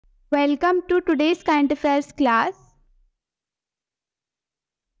Welcome to today's current affairs class.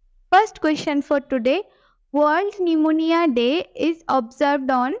 First question for today. World Pneumonia Day is observed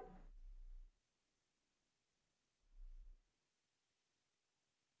on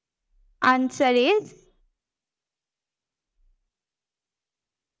answer is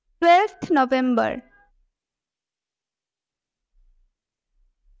 12th November.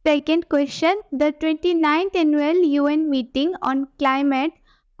 Second question. The 29th annual UN meeting on climate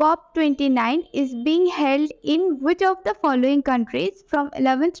COP29 is being held in which of the following countries from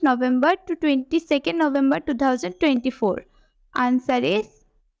 11th November to 22nd November 2024? Answer is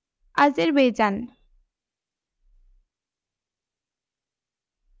Azerbaijan.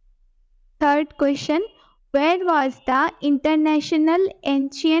 Third question. Where was the International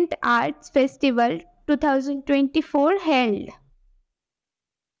Ancient Arts Festival 2024 held?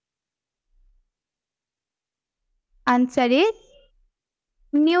 Answer is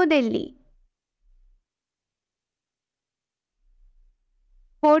New Delhi.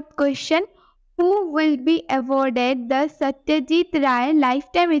 Fourth question. Who will be awarded the Satyajit Ray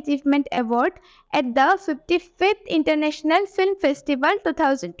Lifetime Achievement Award at the 55th International Film Festival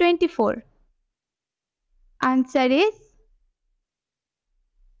 2024? Answer is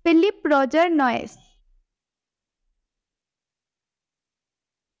Philip Roger Noyes.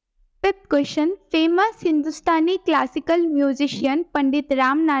 Fifth question. Famous Hindustani classical musician Pandit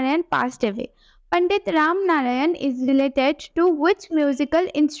Ram Narayan passed away. Pandit Ram Narayan is related to which musical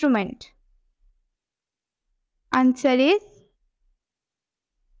instrument? Answer is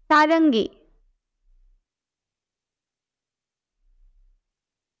Sarangi.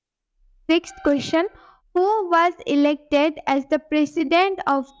 Sixth question. Who was elected as the president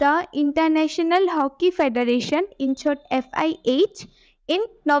of the International Hockey Federation, in short FIH, in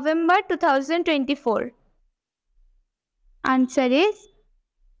November 2024? Answer is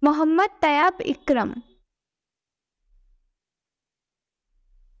Mohammad Tayyab Ikram.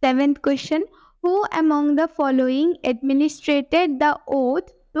 Seventh question. Who among the following administered the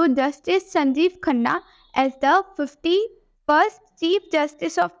oath to Justice Sanjeev Khanna as the 51st Chief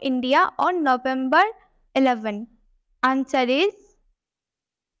Justice of India on November 11? Answer is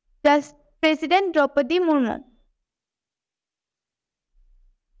President Draupadi Murmu.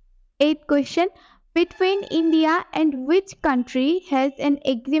 Eighth question. Between India and which country has an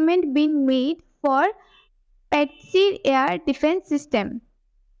agreement been made for PET-C air defense system?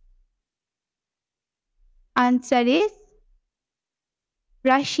 Answer is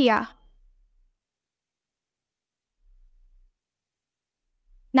Russia.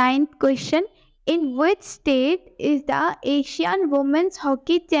 Ninth question. In which state is the Asian Women's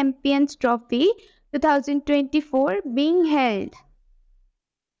Hockey Champions Trophy 2024 being held?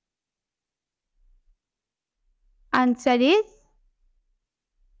 Answer is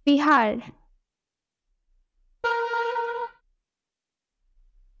Bihar.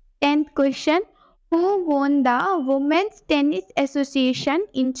 10th question. Who won the Women's Tennis Association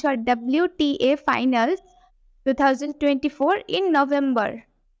in short WTA Finals 2024 in November?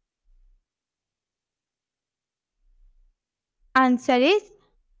 Answer is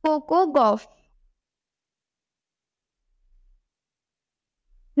Coco Gauff.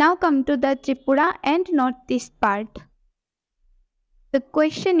 Now come to the Tripura and Northeast part. The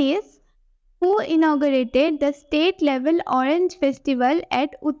question is, who inaugurated the state-level Orange Festival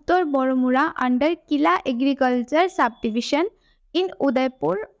at Uttar Boromura under Kila Agriculture Subdivision in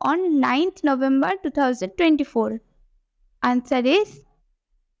Udaipur on 9th November 2024? Answer is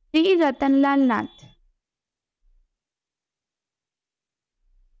Sri Ratanlal Nath.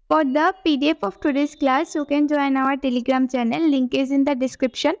 For the PDF of today's class, you can join our Telegram channel. Link is in the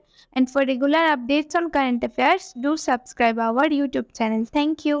description. And for regular updates on current affairs, do subscribe our YouTube channel.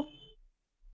 Thank you.